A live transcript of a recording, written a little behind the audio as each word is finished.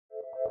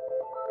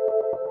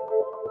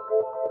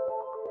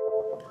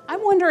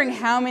I'm wondering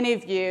how many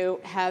of you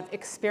have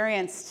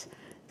experienced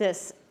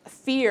this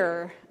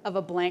fear of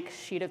a blank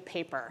sheet of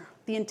paper,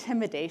 the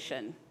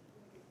intimidation.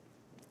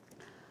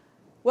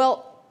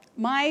 Well,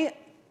 my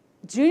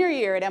junior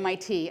year at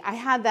MIT, I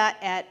had that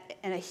at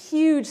a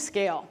huge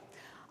scale.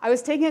 I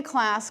was taking a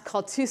class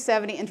called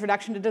 270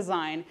 Introduction to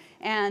Design,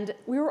 and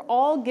we were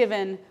all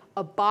given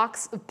a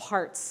box of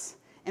parts,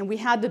 and we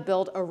had to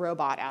build a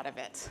robot out of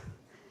it.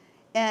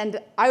 And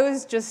I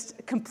was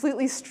just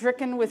completely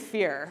stricken with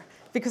fear,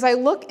 because I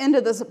look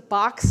into this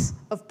box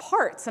of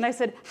parts, and I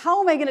said, how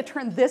am I going to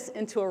turn this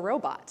into a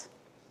robot?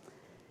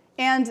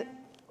 And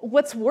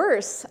what's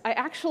worse, I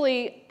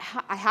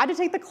had to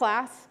take the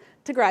class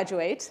to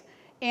graduate,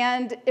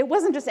 and it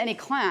wasn't just any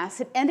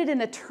class. It ended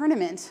in a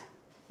tournament,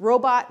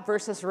 robot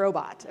versus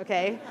robot,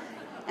 OK?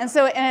 And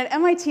so at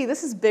MIT,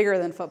 this is bigger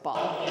than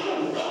football.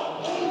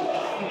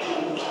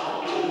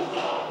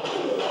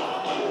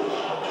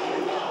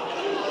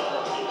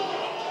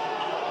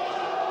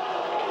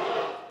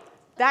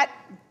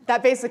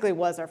 That basically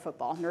was our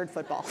football, nerd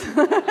football.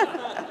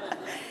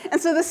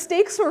 And so the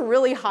stakes were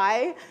really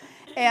high,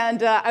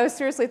 and I was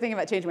seriously thinking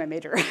about changing my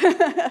major.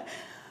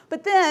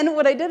 But then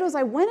what I did was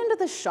I went into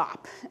the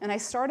shop, and I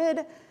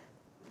started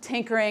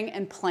tinkering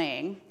and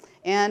playing.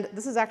 And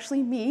this is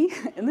actually me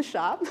in the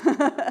shop.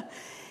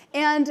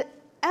 And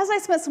as I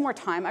spent some more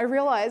time, I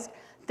realized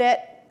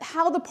that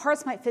how the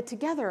parts might fit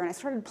together. And I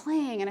started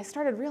playing, and I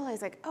started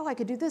realizing, like, oh, I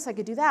could do this, I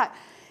could do that.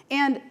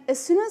 And as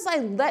soon as I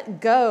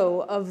let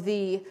go of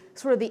the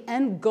sort of the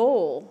end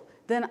goal,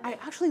 then I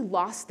actually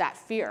lost that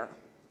fear.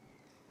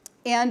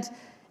 And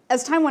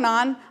as time went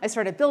on, I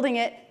started building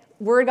it.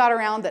 Word got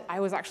around that I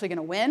was actually going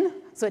to win.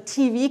 So a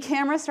TV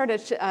camera started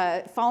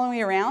following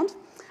me around.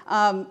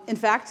 In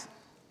fact,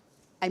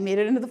 I made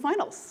it into the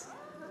finals.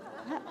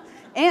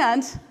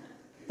 And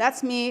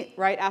that's me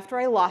right after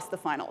I lost the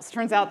finals.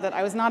 Turns out that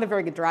I was not a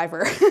very good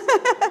driver.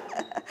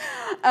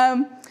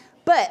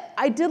 But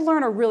I did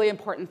learn a really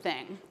important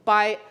thing.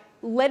 By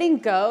letting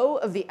go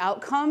of the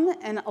outcome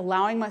and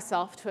allowing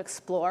myself to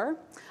explore,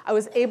 I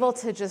was able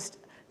to just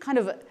kind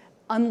of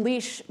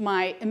unleash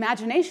my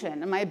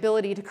imagination and my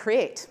ability to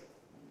create.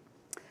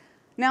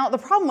 Now, the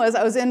problem was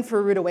I was in for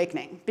a rude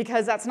awakening,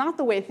 because that's not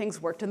the way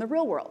things worked in the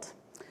real world.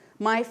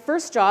 My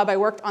first job, I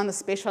worked on the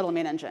space shuttle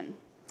main engine.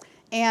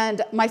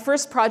 And my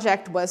first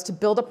project was to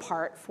build a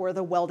part for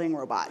the welding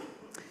robot.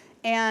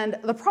 And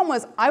the problem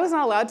was I was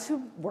not allowed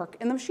to work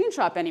in the machine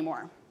shop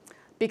anymore,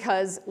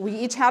 because we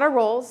each had our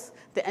roles.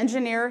 The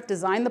engineer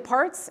designed the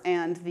parts,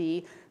 and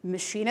the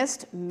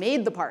machinist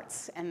made the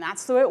parts. And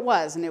that's the way it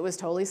was, and it was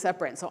totally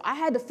separate. So I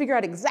had to figure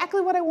out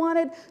exactly what I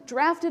wanted,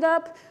 draft it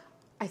up.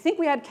 I think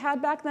we had CAD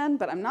back then,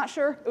 but I'm not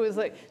sure. It was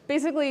like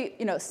basically,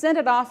 send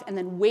it off and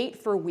then wait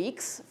for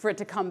weeks for it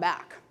to come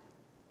back.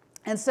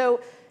 And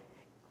so,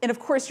 and of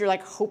course, you're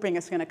like hoping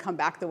it's going to come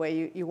back the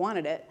way you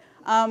wanted it.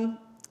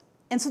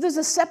 And so there's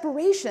a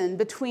separation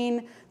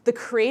between the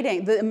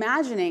creating, the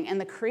imagining,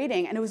 and the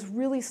creating, and it was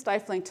really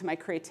stifling to my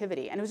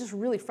creativity, and it was just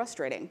really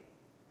frustrating.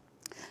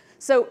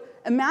 So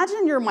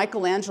imagine you're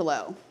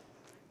Michelangelo,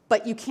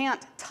 but you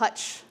can't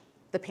touch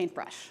the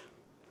paintbrush.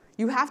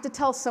 You have to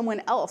tell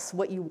someone else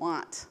what you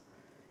want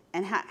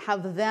and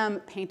have them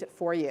paint it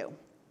for you.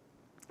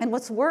 And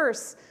what's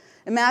worse,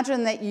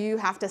 imagine that you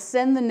have to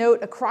send the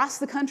note across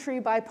the country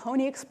by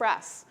Pony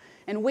Express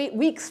and wait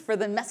weeks for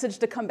the message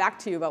to come back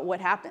to you about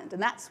what happened.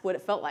 And that's what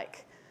it felt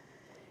like.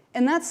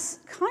 And that's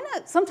kind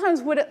of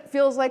sometimes what it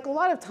feels like a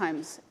lot of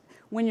times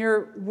when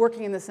you're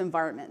working in this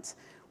environment,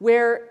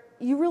 where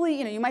you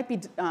really, you might be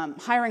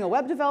hiring a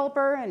web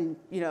developer, and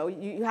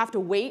you have to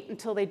wait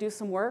until they do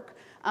some work.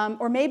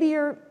 Or maybe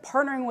you're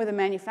partnering with a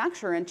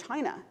manufacturer in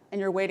China, and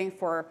you're waiting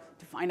to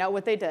find out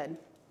what they did.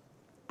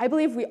 I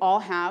believe we all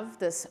have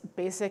this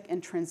basic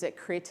intrinsic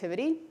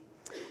creativity.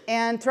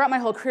 And throughout my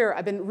whole career,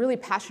 I've been really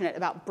passionate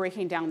about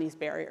breaking down these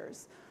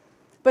barriers.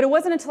 But it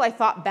wasn't until I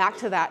thought back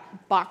to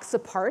that box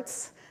of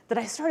parts that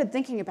I started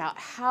thinking about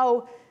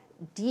how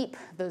deep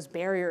those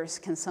barriers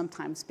can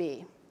sometimes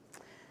be.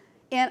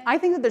 And I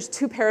think that there's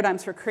two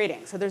paradigms for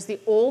creating. So there's the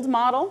old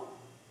model,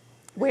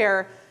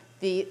 where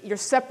you're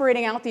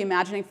separating out the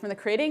imagining from the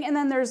creating, and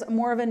then there's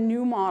more of a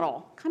new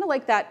model, kind of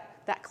like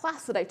that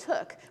class that I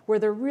took, where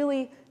they're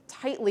really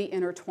tightly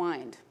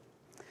intertwined.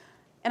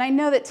 And I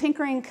know that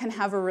tinkering can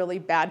have a really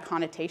bad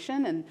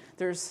connotation, and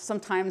there's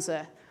sometimes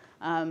there's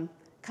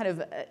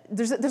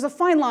a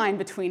fine line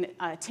between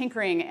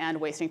tinkering and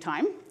wasting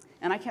time.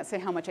 And I can't say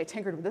how much I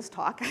tinkered with this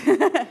talk.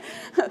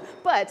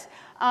 But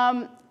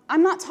I'm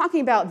not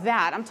talking about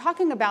that. I'm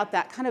talking about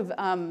that kind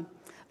of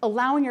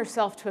allowing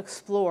yourself to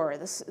explore,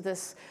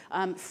 this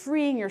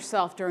freeing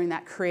yourself during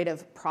that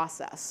creative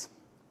process.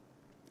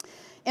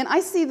 And I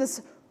see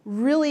this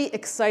really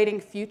exciting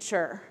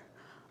future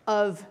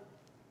of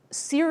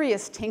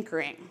serious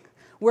tinkering,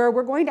 where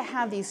we're going to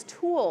have these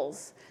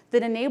tools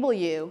that enable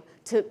you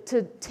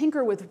to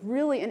tinker with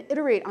and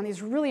iterate on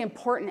these really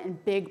important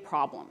and big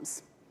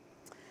problems.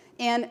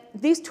 And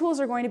these tools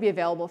are going to be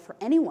available for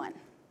anyone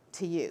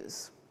to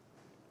use.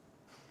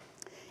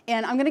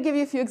 And I'm going to give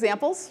you a few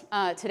examples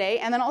today,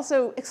 and then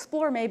also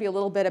explore maybe a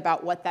little bit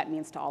about what that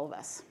means to all of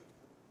us.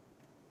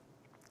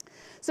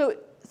 So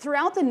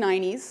throughout the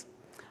 90s,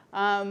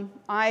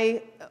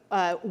 I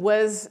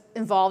was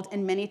involved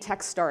in many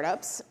tech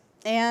startups,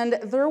 and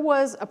there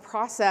was a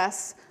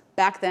process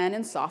back then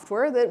in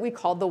software that we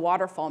called the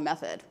waterfall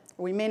method,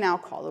 or we may now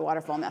call the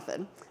waterfall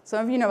method.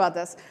 Some of you know about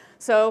this.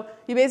 So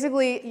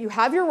you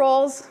have your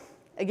roles,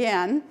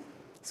 again.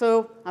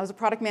 So I was a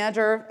product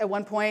manager at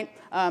one point,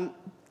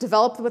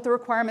 developed what the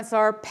requirements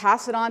are,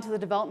 pass it on to the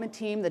development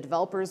team, the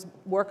developers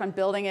work on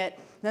building it,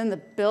 then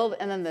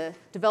the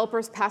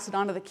developers pass it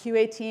on to the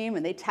QA team,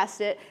 and they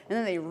test it, and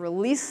then they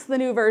release the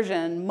new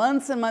version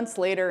months and months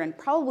later, and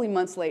probably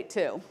months late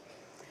too.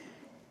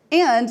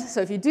 And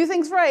so if you do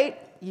things right,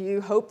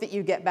 you hope that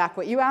you get back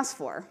what you asked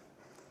for.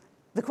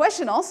 The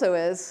question also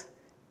is,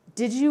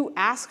 did you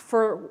ask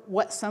for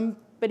what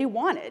somebody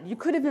wanted? You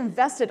could have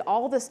invested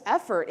all this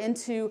effort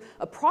into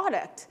a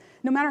product,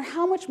 no matter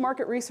how much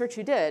market research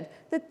you did,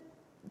 that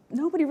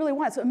nobody really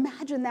wanted. So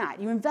imagine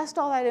that. You invest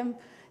all that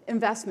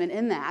investment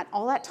in that,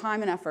 all that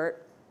time and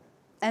effort,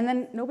 and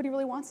then nobody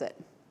really wants it.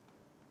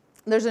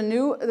 There's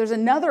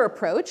another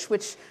approach,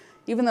 which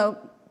even though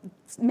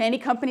many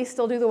companies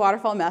still do the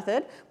waterfall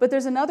method, but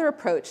there's another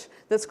approach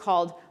that's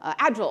called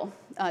agile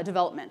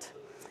development.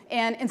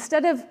 And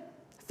instead of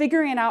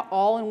figuring it out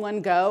all in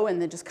one go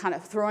and then just kind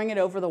of throwing it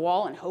over the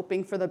wall and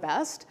hoping for the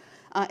best,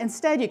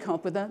 instead you come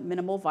up with a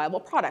minimal viable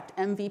product,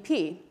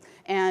 MVP.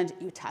 And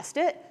you test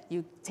it,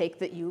 you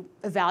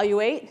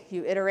evaluate,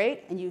 you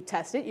iterate, and you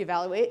test it, you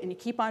evaluate, and you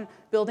keep on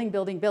building,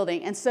 building,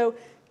 building. And so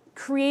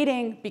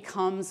creating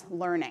becomes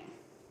learning.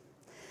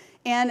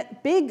 And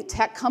big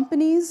tech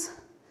companies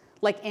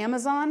like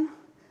Amazon,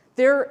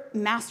 they're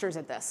masters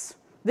at this.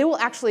 They will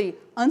actually,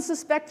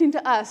 unsuspecting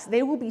to us,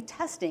 they will be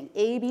testing,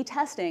 A/B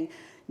testing,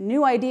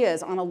 new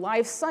ideas on a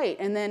live site,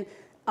 and then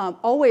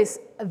always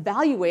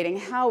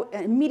evaluating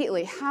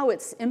immediately how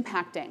it's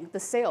impacting the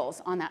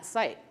sales on that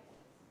site.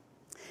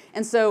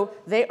 And so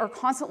they are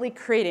constantly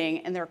creating,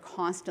 and they're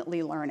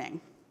constantly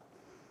learning.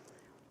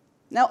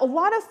 Now, a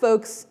lot of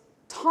folks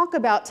talk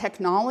about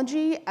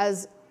technology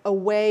as a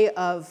way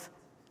of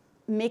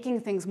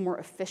making things more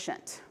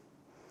efficient.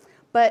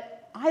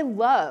 But I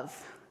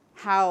love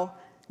how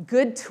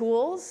good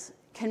tools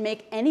can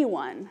make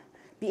anyone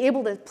be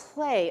able to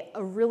play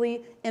a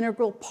really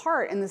integral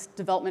part in this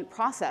development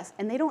process,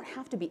 and they don't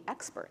have to be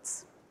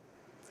experts.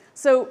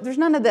 So there's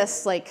none of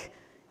this like,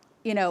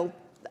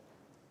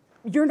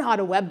 you're not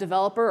a web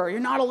developer or you're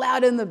not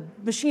allowed in the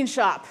machine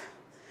shop.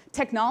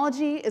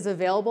 Technology is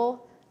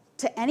available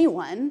to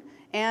anyone,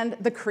 and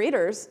the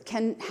creators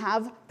can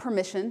have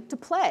permission to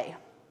play.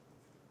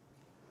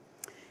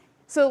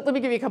 So let me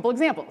give you a couple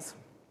examples.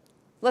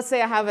 Let's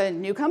say I have a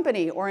new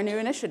company or a new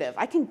initiative.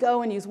 I can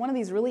go and use one of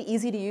these really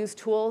easy-to-use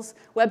tools,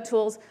 web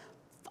tools,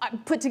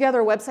 put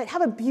together a website,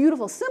 have a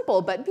beautiful,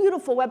 simple but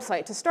beautiful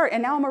website to start,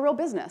 and now I'm a real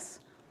business.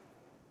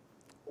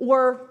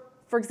 Or,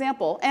 for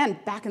example, and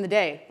back in the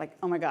day, like,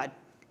 oh my God,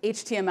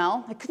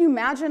 HTML. Like, could you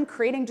imagine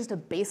creating just a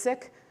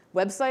basic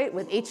website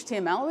with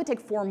HTML? It would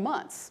take 4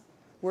 months,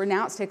 where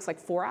now it takes like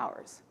 4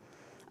 hours.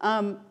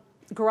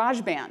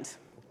 GarageBand.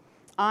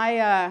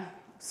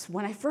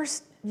 When I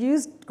first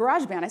used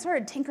GarageBand, I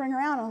started tinkering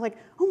around. I was like,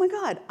 oh my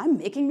God, I'm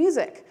making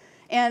music.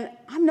 And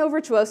I'm no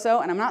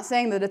virtuoso, and I'm not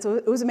saying that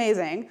it was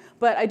amazing,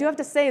 but I do have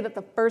to say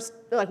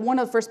that one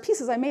of the first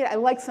pieces I made, I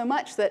liked so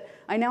much that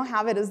I now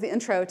have it as the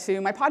intro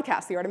to my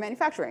podcast, The Art of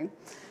Manufacturing.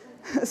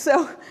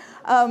 So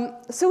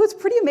it's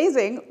pretty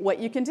amazing what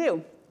you can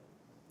do.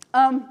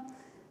 I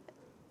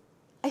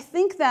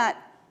think that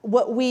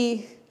what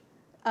we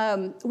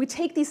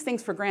take these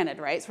things for granted,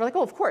 right? So we're like,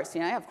 oh, of course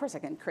I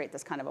can create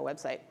this kind of a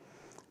website.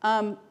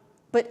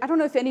 But I don't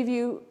know if any of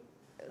you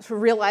sort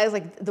of realize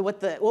what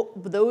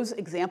those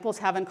examples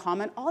have in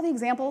common. All the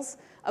examples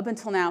up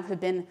until now have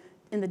been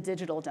in the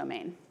digital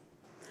domain.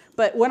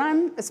 But what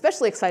I'm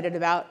especially excited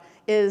about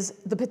is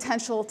the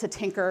potential to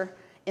tinker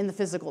in the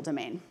physical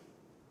domain.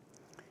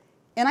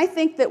 And I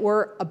think that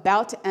we're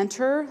about to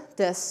enter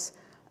this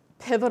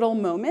pivotal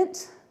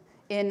moment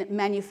in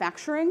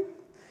manufacturing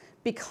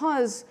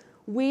because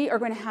we are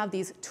going to have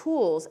these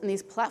tools and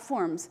these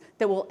platforms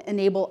that will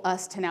enable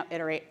us to now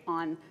iterate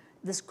on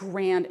this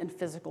grand and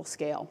physical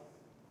scale.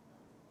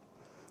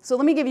 So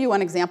let me give you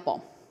one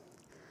example.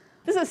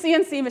 This is a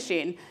CNC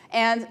machine,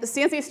 and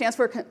CNC stands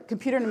for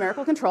computer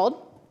numerical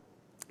controlled.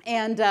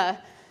 And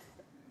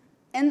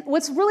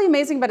what's really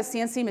amazing about a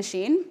CNC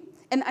machine,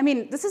 and I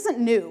mean, this isn't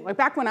new. Like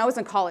back when I was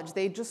in college,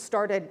 they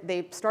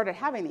started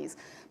having these.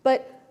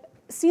 But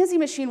CNC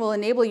machine will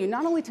enable you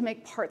not only to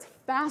make parts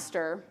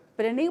faster,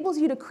 but it enables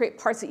you to create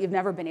parts that you've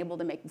never been able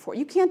to make before.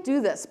 You can't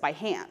do this by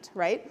hand,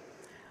 right?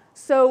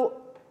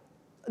 So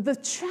the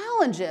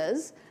challenge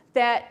is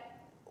that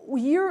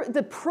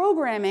the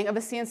programming of a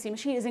CNC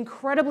machine is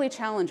incredibly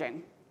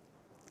challenging.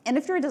 And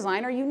if you're a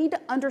designer, you need to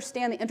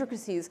understand the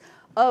intricacies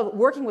of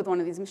working with one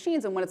of these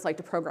machines and what it's like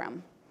to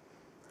program.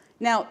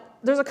 Now,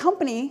 there's a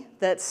company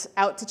that's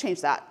out to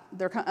change that.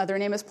 Their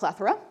name is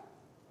Plethora.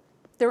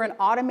 They're an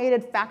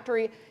automated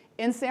factory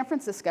in San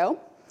Francisco.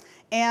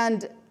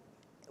 And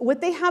what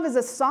they have is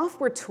a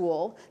software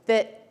tool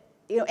that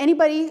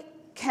anybody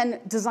can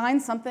design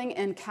something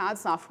in CAD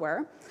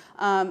software.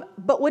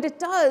 But what it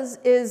does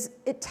is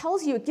it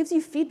tells you, it gives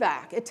you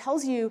feedback. It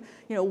tells you,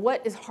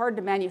 what is hard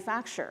to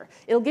manufacture.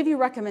 It'll give you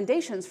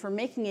recommendations for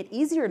making it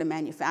easier to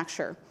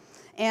manufacture.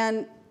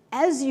 And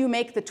as you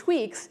make the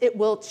tweaks, it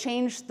will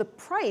change the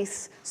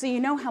price so you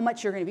know how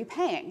much you're going to be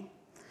paying.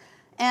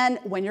 And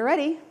when you're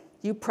ready,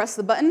 you press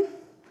the button,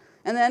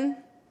 and then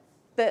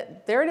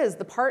there it is.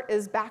 The part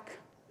is back.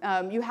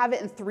 You have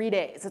it in 3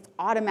 days. It's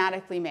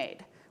automatically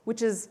made,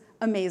 which is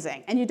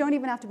amazing. And you don't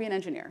even have to be an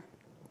engineer.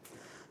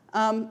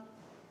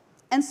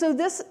 And so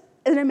this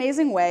is an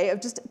amazing way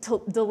of just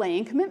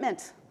delaying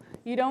commitment.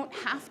 You don't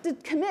have to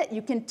commit.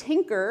 You can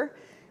tinker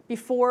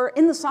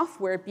in the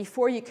software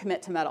before you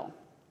commit to metal.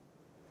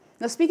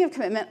 Now, speaking of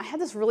commitment, I had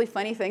this really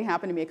funny thing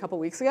happen to me a couple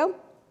weeks ago.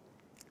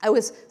 I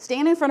was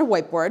standing in front of a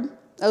whiteboard.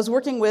 I was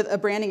working with a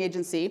branding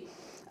agency,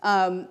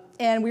 and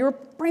we were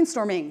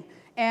brainstorming.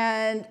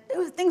 And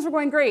things were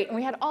going great, and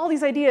we had all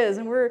these ideas,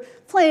 and we're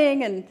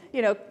playing, and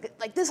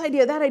like this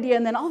idea, that idea,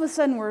 and then all of a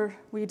sudden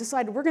we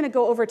decided we're going to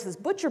go over to this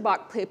butcher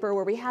box paper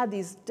where we had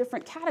these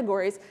different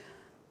categories,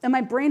 and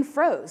my brain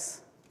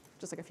froze,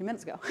 just like a few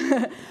minutes ago.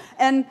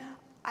 And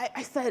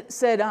I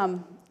said,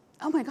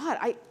 oh my God,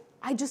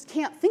 I just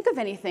can't think of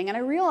anything, and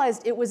I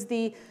realized it was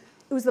the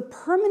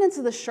permanence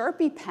of the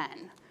Sharpie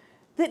pen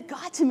that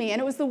got to me,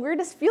 and it was the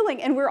weirdest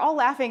feeling, and we were all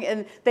laughing,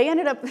 and they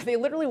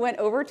literally went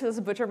over to this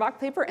butcher box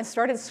paper and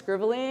started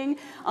scribbling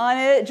on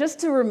it just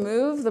to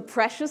remove the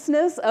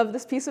preciousness of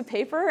this piece of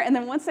paper, and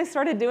then once they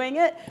started doing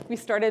it, we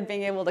started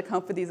being able to come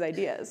up with these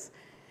ideas.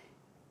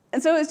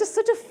 And so it was just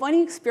such a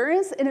funny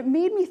experience, and it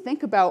made me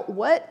think about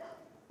what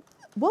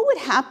would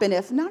happen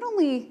if, not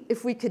only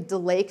if we could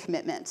delay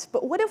commitment,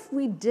 but what if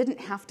we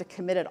didn't have to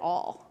commit at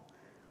all?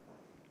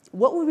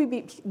 What would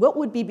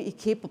we be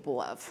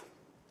capable of?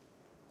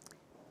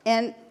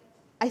 And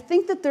I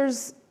think that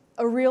there's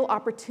a real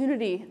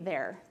opportunity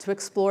there to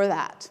explore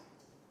that.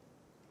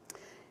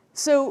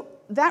 So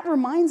that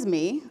reminds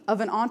me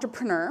of an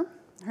entrepreneur.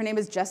 Her name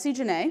is Jessie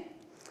Janae.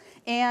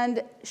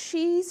 And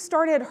she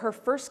started her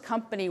first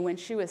company when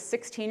she was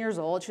 16 years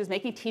old. She was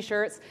making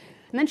T-shirts.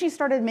 And then she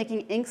started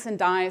making inks and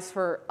dyes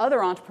for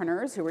other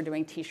entrepreneurs who were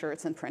doing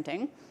T-shirts and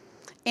printing.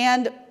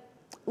 And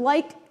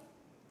like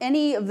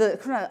any of the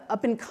kind of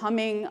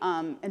up-and-coming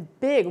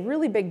and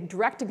really big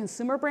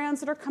direct-to-consumer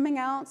brands that are coming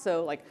out,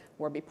 so like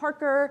Warby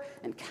Parker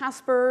and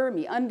Casper,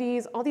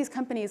 MeUndies, all these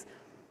companies,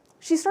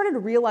 she started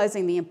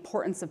realizing the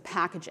importance of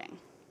packaging.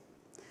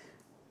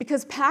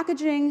 Because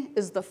packaging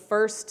is the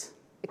first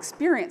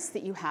experience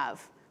that you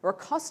have, or a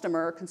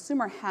customer or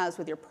consumer has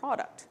with your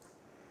product.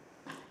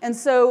 And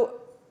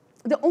so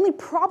the only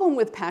problem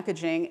with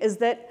packaging is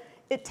that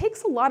it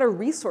takes a lot of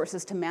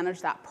resources to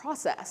manage that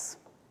process.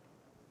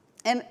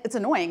 And it's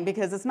annoying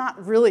because it's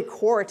not really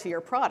core to your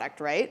product,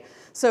 right?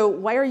 So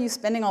why are you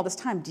spending all this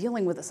time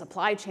dealing with the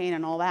supply chain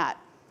and all that?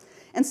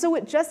 And so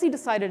what Jessie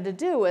decided to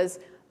do is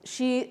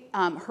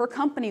her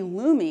company,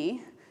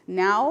 Lumi,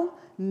 now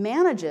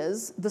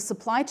manages the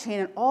supply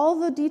chain and all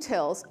the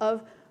details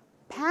of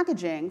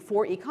packaging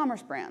for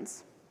e-commerce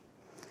brands.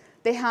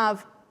 They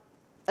have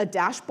a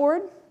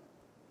dashboard.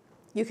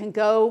 You can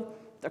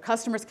their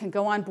customers can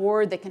go on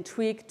board. They can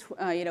tweak,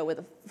 with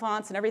the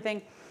fonts and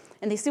everything,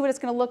 and they see what it's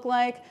going to look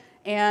like.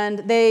 And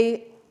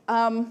they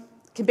can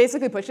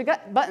basically push a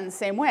button the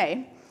same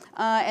way,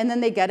 and then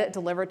they get it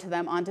delivered to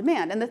them on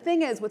demand. And the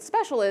thing is, what's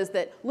special is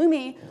that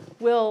Lumi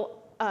will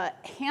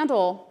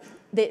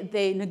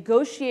they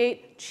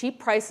negotiate cheap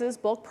prices,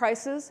 bulk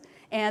prices,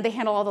 and they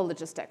handle all the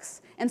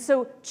logistics. And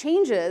so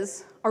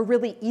changes are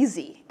really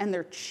easy, and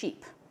they're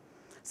cheap.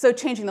 So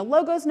changing the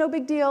logo is no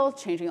big deal.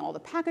 Changing all the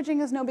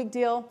packaging is no big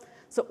deal.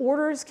 So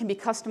orders can be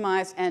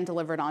customized and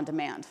delivered on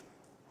demand.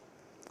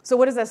 So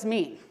what does this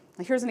mean?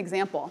 Here's an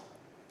example.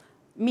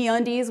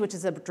 MeUndies, which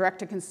is a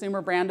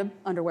direct-to-consumer brand of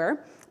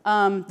underwear.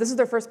 This is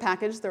their first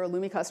package. They're a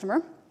Lumi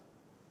customer.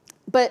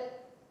 But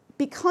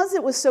because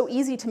it was so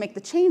easy to make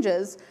the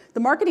changes, the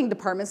marketing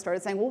department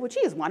started saying, well,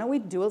 geez, why don't we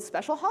do a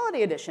special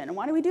holiday edition? And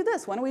why don't we do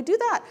this? Why don't we do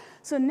that?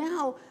 So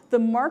now the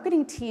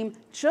marketing team,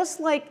 just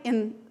like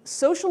in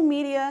social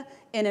media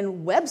and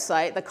in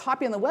website, the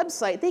copy on the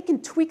website, they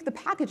can tweak the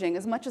packaging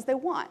as much as they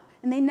want.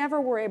 And they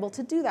never were able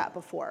to do that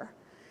before.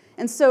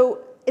 And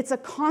so it's a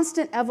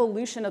constant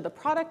evolution of the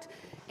product,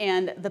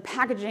 and the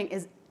packaging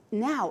is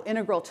now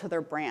integral to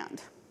their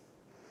brand.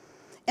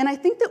 And I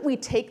think that we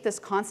take this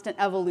constant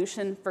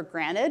evolution for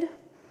granted,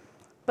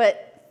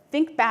 but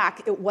think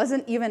back, it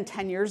wasn't even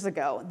 10 years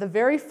ago, the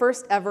very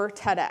first ever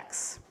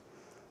TEDx.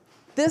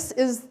 This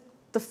is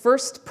the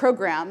first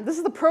program. This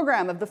is the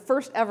program of the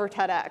first ever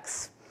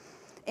TEDx.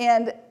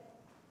 And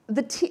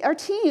our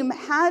team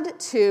had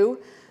to,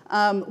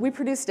 we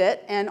produced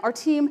it, and our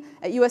team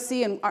at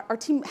USC and our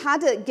team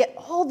had to get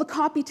all the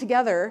copy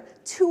together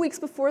 2 weeks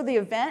before the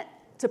event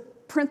to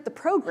print the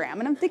program.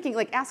 And I'm thinking,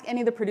 like, ask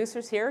any of the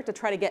producers here to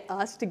try to get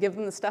us to give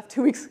them the stuff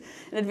 2 weeks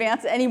in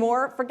advance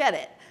anymore, forget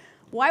it.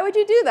 Why would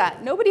you do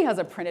that? Nobody has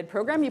a printed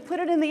program. You put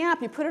it in the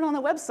app. You put it on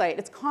the website.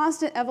 It's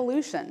constant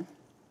evolution.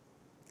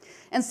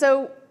 And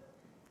so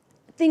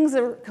things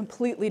are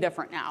completely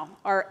different now.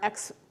 Our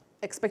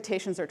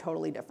expectations are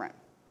totally different.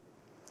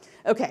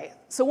 OK,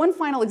 so one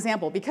final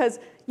example, because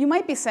you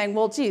might be saying,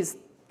 well, geez,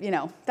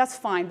 that's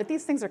fine, but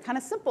these things are kind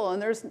of simple,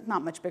 and there's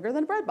not much bigger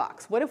than a bread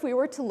box. What if we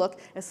were to look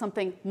at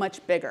something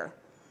much bigger,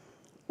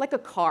 like a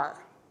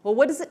car? Well,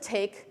 what does it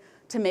take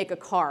to make a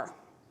car?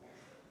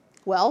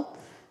 Well,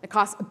 it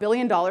costs $1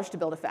 billion to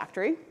build a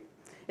factory.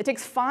 It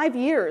takes 5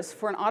 years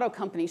for an auto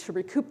company to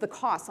recoup the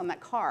costs on that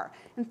car.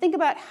 And think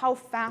about how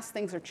fast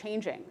things are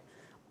changing.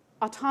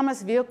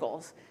 Autonomous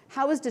vehicles.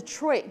 How is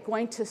Detroit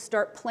going to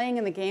start playing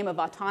in the game of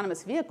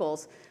autonomous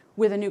vehicles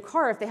with a new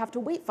car if they have to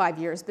wait 5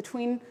 years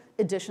between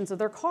editions of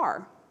their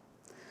car?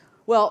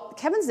 Well,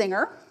 Kevin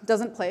Zinger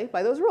doesn't play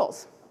by those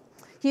rules.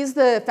 He's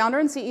the founder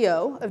and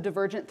CEO of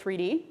Divergent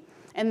 3D,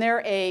 and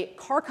they're a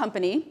car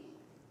company,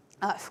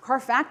 car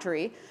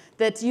factory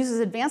that uses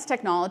advanced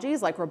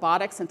technologies like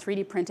robotics and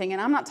 3D printing.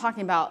 And I'm not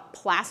talking about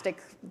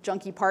plastic,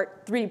 junky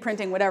part, 3D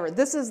printing, whatever.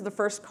 This is the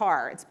first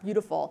car. It's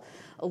beautiful.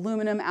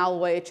 Aluminum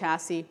alloy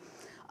chassis.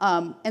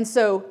 And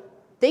so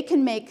they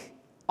can make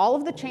all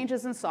of the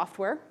changes in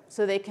software,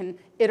 so they can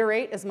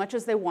iterate as much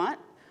as they want.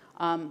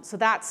 So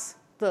that's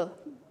the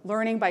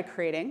learning by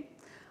creating.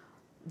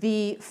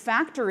 The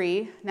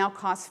factory now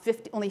costs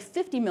only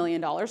 $50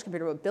 million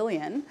compared to $1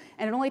 billion,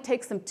 and it only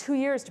takes them 2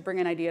 years to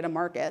bring an idea to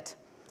market.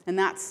 And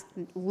that's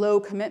low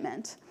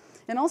commitment.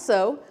 And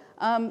also,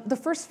 the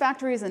first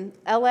factory is in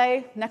LA.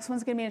 Next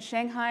one's going to be in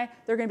Shanghai.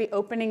 They're going to be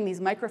opening these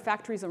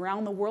microfactories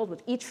around the world,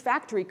 with each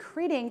factory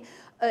creating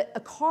a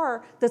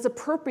car that's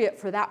appropriate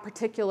for that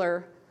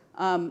particular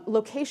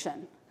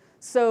location.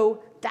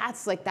 So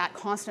that's like that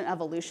constant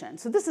evolution.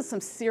 So this is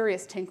some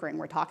serious tinkering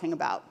we're talking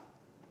about.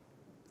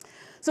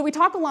 So we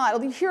talk a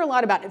lot, you hear a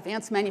lot about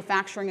advanced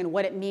manufacturing and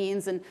what it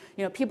means, and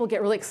people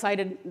get really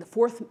excited, the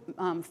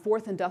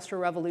fourth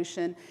industrial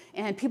revolution,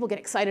 and people get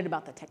excited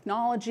about the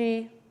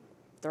technology.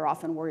 They're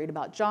often worried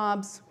about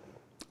jobs.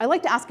 I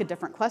like to ask a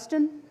different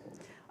question.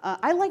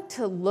 I like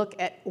to look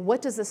at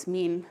what does this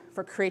mean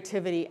for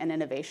creativity and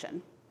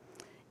innovation.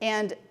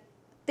 And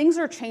things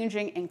are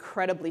changing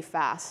incredibly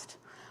fast.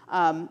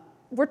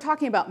 We're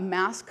talking about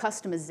mass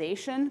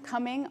customization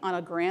coming on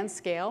a grand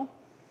scale.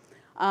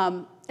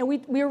 And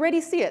we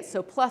already see it.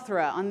 So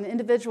plethora on the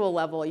individual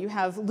level. You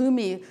have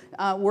Lumi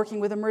working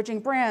with emerging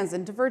brands,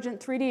 and Divergent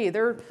 3D.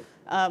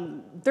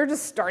 They're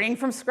just starting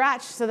from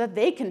scratch so that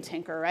they can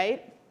tinker,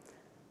 right?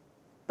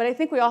 But I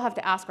think we all have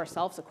to ask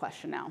ourselves a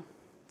question now.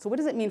 So what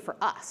does it mean for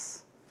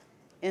us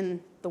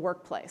in the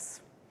workplace?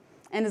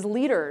 And as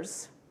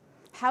leaders,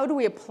 how do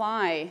we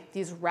apply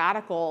these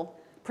radical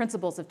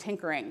principles of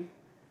tinkering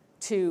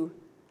to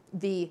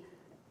the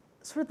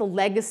sort of the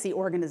legacy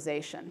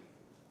organization?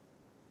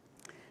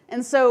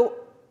 And so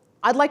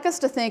I'd like us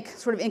to think,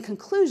 sort of in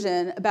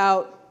conclusion,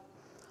 about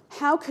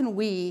how can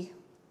we,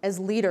 as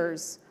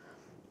leaders,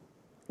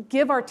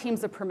 give our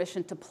teams the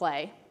permission to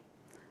play,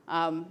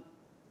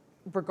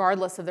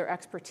 regardless of their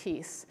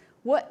expertise.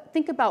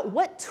 Think about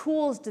what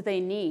tools do they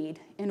need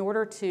in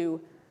order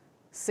to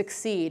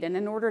succeed and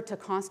in order to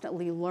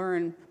constantly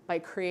learn by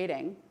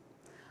creating.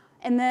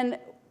 And then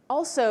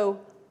also,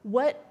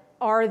 what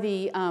are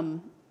the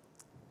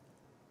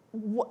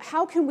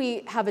how can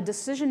we have a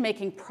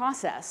decision-making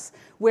process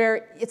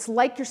where it's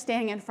like you're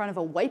standing in front of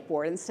a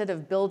whiteboard instead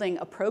of building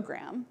a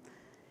program?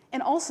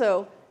 And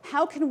also,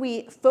 how can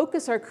we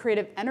focus our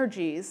creative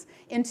energies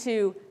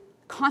into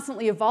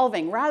constantly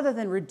evolving rather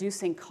than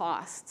reducing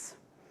costs?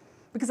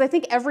 Because I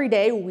think every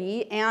day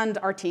we and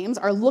our teams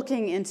are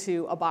looking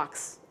into a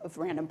box of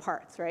random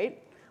parts,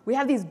 right? We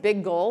have these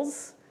big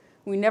goals.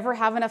 We never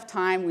have enough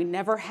time. We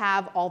never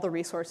have all the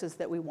resources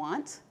that we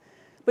want.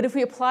 But if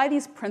we apply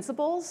these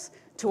principles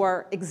to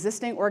our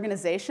existing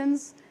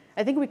organizations,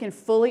 I think we can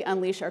fully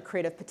unleash our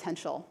creative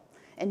potential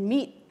and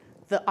meet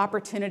the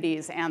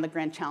opportunities and the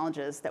grand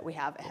challenges that we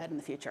have ahead in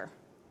the future.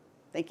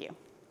 Thank you.